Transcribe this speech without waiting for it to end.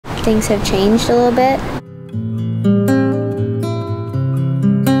things have changed a little bit.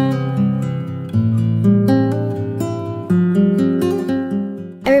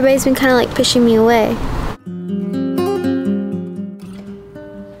 Everybody's been kind of like pushing me away.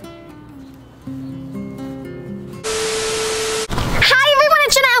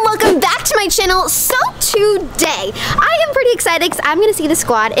 My channel. So today I am pretty excited because I'm gonna see the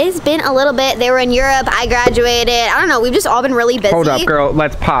squad. It's been a little bit. They were in Europe, I graduated. I don't know, we've just all been really busy. Hold up, girl,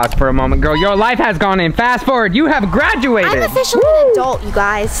 let's pause for a moment. Girl, your life has gone in. Fast forward, you have graduated. I'm officially an adult, you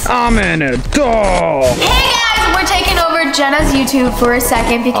guys. I'm an adult. Hey guys, we're taking over Jenna's YouTube for a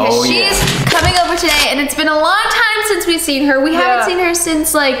second because she's coming over today, and it's been a long time since we've seen her. We haven't seen her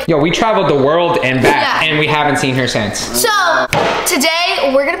since like... Yo, we traveled the world and back, and we haven't seen her since. So, today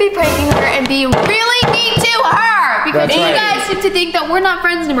we're gonna be pranking her and be really mean to her because you guys seem to think that we're not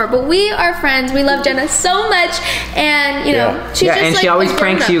friends anymore, but we are friends. We love Jenna so much, and you know, she's just and like, she always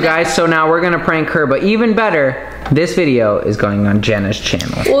pranks you guys, so now we're gonna prank her, but even better, this video is going on Jenna's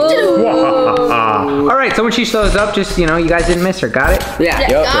channel. Alright, so when she shows up, just, you know, you guys didn't miss her, got it? Yeah,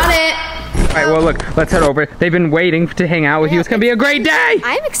 got it. Alright, well look, let's head over. They've been waiting to hang out with you. It's gonna be a great day!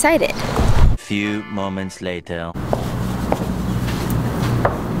 I'm excited. A few moments later.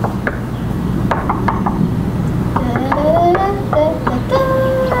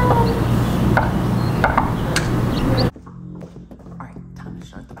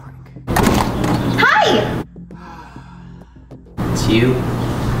 Hi! It's you.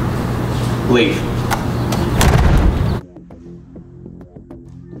 Leave.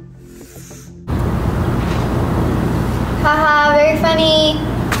 Haha, very funny.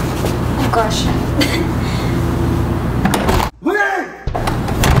 Oh gosh.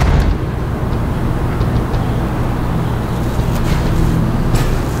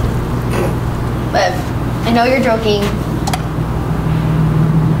 But I know you're joking.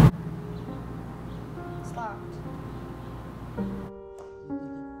 It's locked.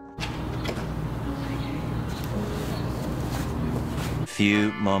 A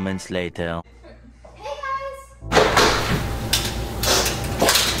few moments later. Hey guys!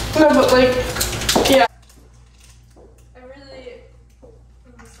 No, but like, yeah. I really...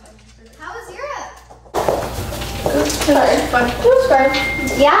 How was Europe? It was fine.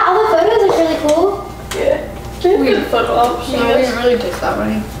 Yeah, all the photos look really cool. Yeah. We did photo ops. No, we didn't really take that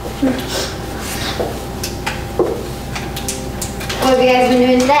many. What have you guys been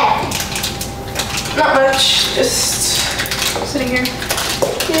doing today? Not much. Just sitting here.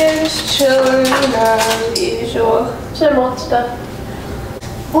 Yeah, just chilling, the usual. Same old stuff.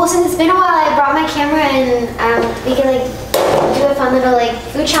 Well, since it's been a while, I brought my camera and we can like do a fun little like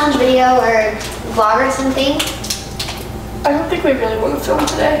food challenge video or vlog or something. I don't think we really want to film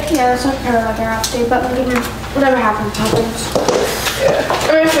today. Yeah, that's not kind of like our off day, but whatever happens, happens. Yeah.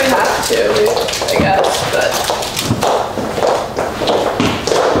 I mean, if we have to, I guess, but...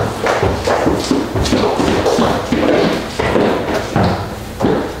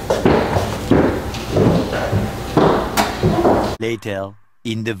 Later,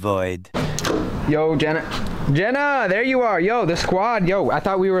 in the void. Yo, Jenna, there you are. Yo, the squad. Yo, I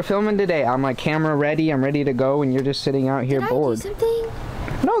thought we were filming today. I'm like camera ready. I'm ready to go, and you're just sitting out here bored. Did I do something?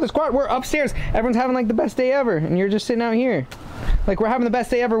 No, the squad. We're upstairs. Everyone's having like the best day ever, and you're just sitting out here. Like we're having the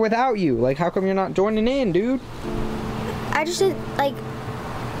best day ever without you. Like how come you're not joining in, dude? I just didn't like.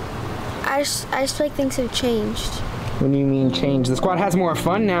 I just feel like things have changed. What do you mean change? The squad has more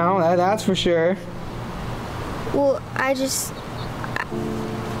fun now. That's for sure. Well,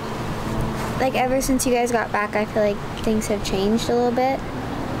 like ever since you guys got back, I feel like things have changed a little bit.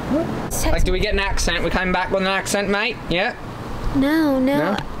 Like, do we get an accent? We coming back with an accent, mate? Yeah? No.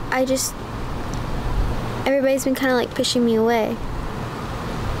 Everybody's been kind of like pushing me away.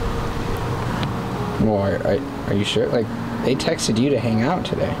 Well, are you sure? Like, they texted you to hang out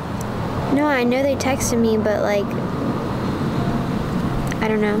today. No, I know they texted me, but like, I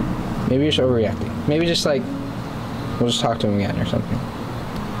don't know. Maybe you're just overreacting. Maybe just like, we'll just talk to him again or something.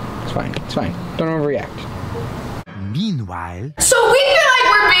 It's fine. It's fine. Don't overreact. Meanwhile... So we feel like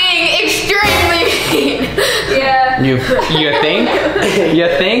we're being extremely mean. Yeah. You think? You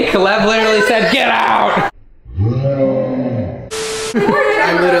think? Lev literally said, get out!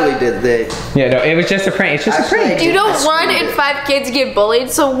 I literally did that. Yeah, no, it was just a prank. It's just a prank. You don't 1 in 5 kids get bullied,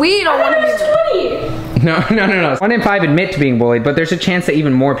 so we don't want to be 20. No. 1 in 5 admit to being bullied, but there's a chance that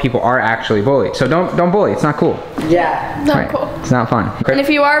even more people are actually bullied. So don't bully. It's not cool. Yeah. Not cool. It's not fun. Okay? And if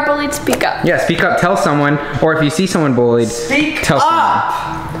you are bullied, speak up. Yeah, speak up. Tell someone. Or if you see someone bullied, tell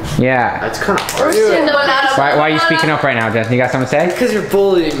someone. Yeah. That's kind of hard. Why are you speaking up right now, Justin? You got something to say? Because you're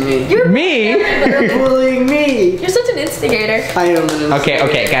bullying me. Me? You're bullying me. You're such an instigator. I am an instigator.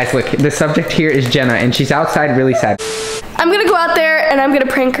 Okay, guys, look. The subject here is Jenna, and she's outside really sad. I'm gonna go out there and I'm gonna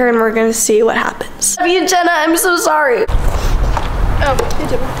prank her and we're gonna see what happens. Love you, Jenna. I'm so sorry. Oh, you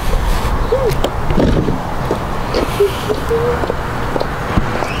too.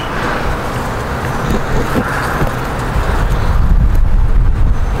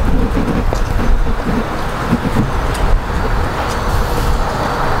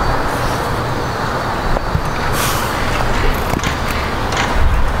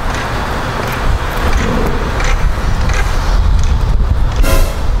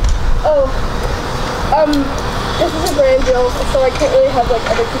 This is a brand deal, so I can't really have like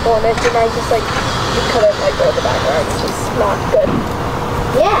other people in it, and I just like, you couldn't like go in the background, it's just not good.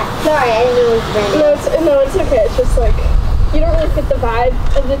 Yeah, sorry, I didn't know it was brand new. No, it's okay, it's just like, you don't really fit the vibe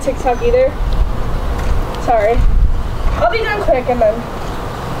of the TikTok either. Sorry. I'll be done quick and then,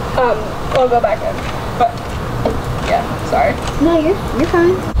 I'll go back in, but, yeah, sorry. No, you're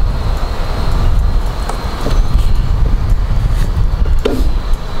fine.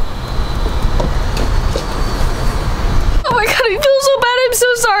 Oh my god, I feel so bad. I'm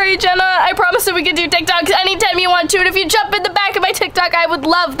so sorry, Jenna. I promise that we can do TikToks anytime you want to, and if you jump in the back of my TikTok, I would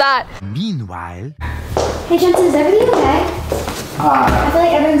love that. Meanwhile. Hey, Jensen, is everything okay? I feel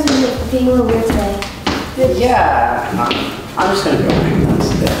like everyone's been being a little weird today. Yeah. I'm just gonna go hang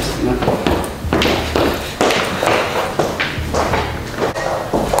downstairs, you know?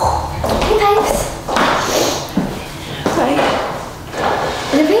 Hey, Pipes. Hi.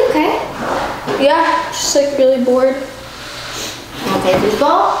 Is everything okay? Yeah, just like really bored. Want to play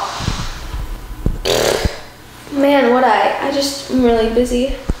football? Man, would I just am really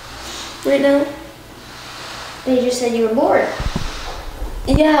busy right now. They just said you were bored.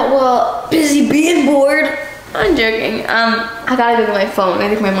 Yeah, well, busy being bored. I'm joking. I gotta go to my phone. I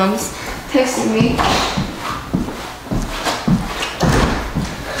think my mom's texting me.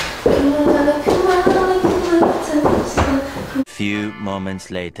 Few moments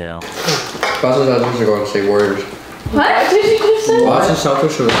later. Boston Celtics are going to say Warriors. What did you just say? Boston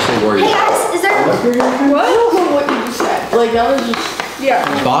Celtics are going to say Warriors. Hey, guys, is there... What? I don't know what you just said. Like, that was just... Yeah.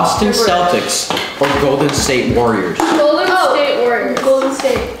 Boston Celtics or Golden State Warriors. Golden State Warriors. Golden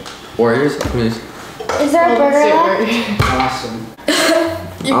State. Warriors? Please. Is there a burger left? Awesome.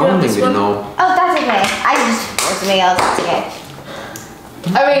 I don't even know. Oh, that's okay. I just or something else. It's okay.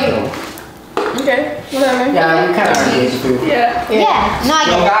 I mean... Okay, whatever. Yeah, we kind of already ate food. Yeah. Yeah. No, I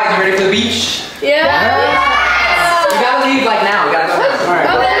Yo, get it. guys, you ready for the beach? Yeah. We gotta leave like now. We gotta go now.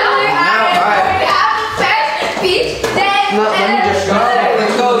 Alright. Beach day. Let me just go.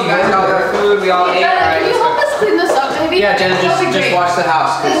 Let's go. You guys all got food. We all ate. Can you help us clean this up, maybe? Yeah, Jenna, just watch the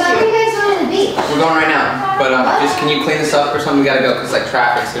house. Wait, when are you guys going to the beach? We're going right now. But just can you clean this up or something? We gotta go because like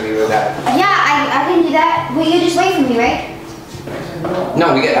traffic's gonna be really bad. Yeah, I can do that. But you just wait for me, right?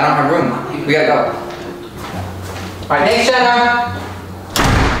 No, I don't have room. We gotta go. Alright, thanks, Jenna.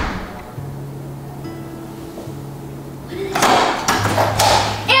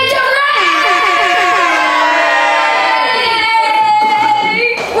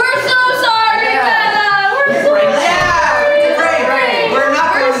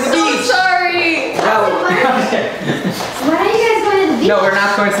 No, we're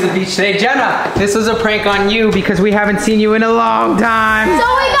not going to the beach today. Jenna, this was a prank on you because we haven't seen you in a long time. So we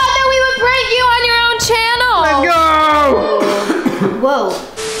thought that we would prank you on your own channel. Let's go! Whoa.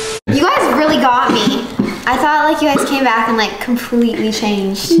 You guys really got me. I thought like you guys came back and like completely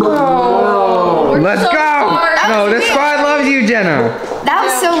changed. Oh, let's so go! smart. No, the squad loves you, Jenna. That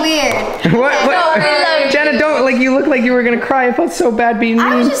was so weird. What? Jenna, don't, like, you look like you were gonna cry. I felt so bad being mean.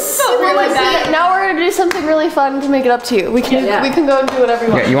 I was just super bad. Now we're gonna do something really fun to make it up to you. We can go and do whatever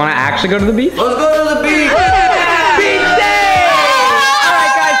you want. Okay, you wanna actually go to the beach? Let's go to the beach. Beach day!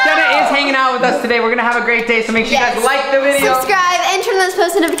 Alright guys, Jenna is hanging out with us today. We're gonna have a great day, so make sure you guys like the video. Subscribe and turn on those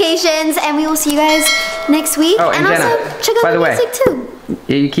post notifications, and we will see you guys next week. Oh, and Jenna, also check out by the the way, music too.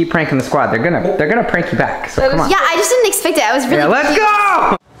 Yeah, you keep pranking the squad. They're gonna prank you back. So come on. Yeah, I just didn't expect it. I was really Yeah, let's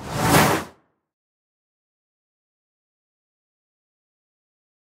go!